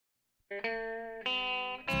Hello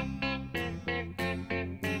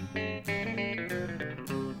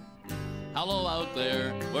out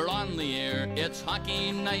there, we're on the air, it's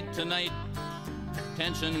hockey night tonight.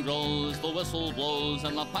 Tension grows, the whistle blows,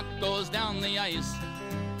 and the puck goes down the ice.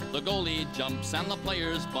 The goalie jumps and the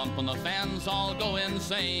players bump and the fans all go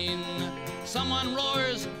insane. Someone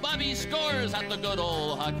roars, Bobby scores at the good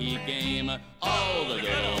old hockey game. Oh, the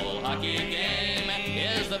good old hockey game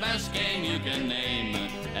is the best game you can name.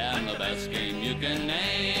 And the best game you can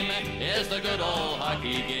name is the good old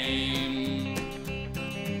hockey game.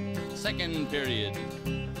 Second period,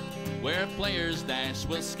 where players dash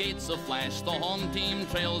with skates aflash, the home team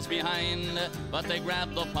trails behind, but they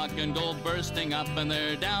grab the puck and go bursting up and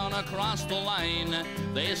they're down across the line.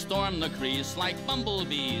 They storm the crease like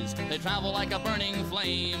bumblebees, they travel like a burning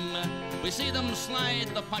flame. We see them slide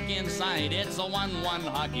the puck inside, it's a 1-1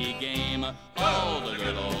 hockey game. Oh, the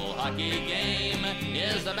good old hockey game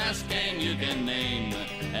is the best game you can name.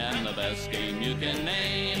 And the best game you can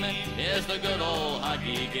name is the good old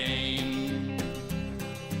hockey game.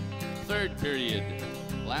 Third period,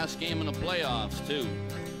 last game in the playoffs too.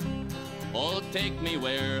 Oh, take me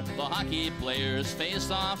where the hockey players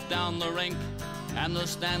face off down the rink, and the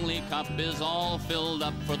Stanley Cup is all filled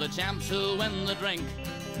up for the champs who win the drink.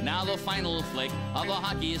 Now the final flick of a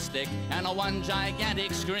hockey stick and a one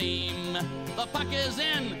gigantic scream. The puck is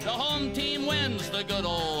in, the home team wins the good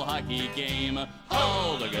old hockey game.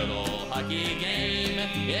 Oh, the good old hockey game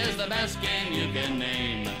is the best game you can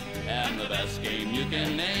name. And the best game you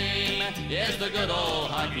can name is the good old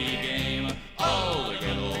hockey game. Oh, the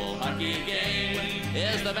good old hockey game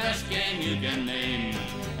is the best game you can name.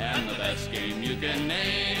 And the best game you can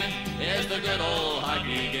name is the good old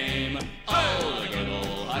hockey game. Oh, the good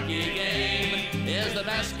old hockey game is the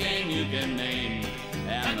best game you can name.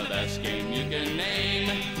 And the best game you can name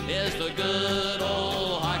is the good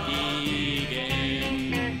old hockey game.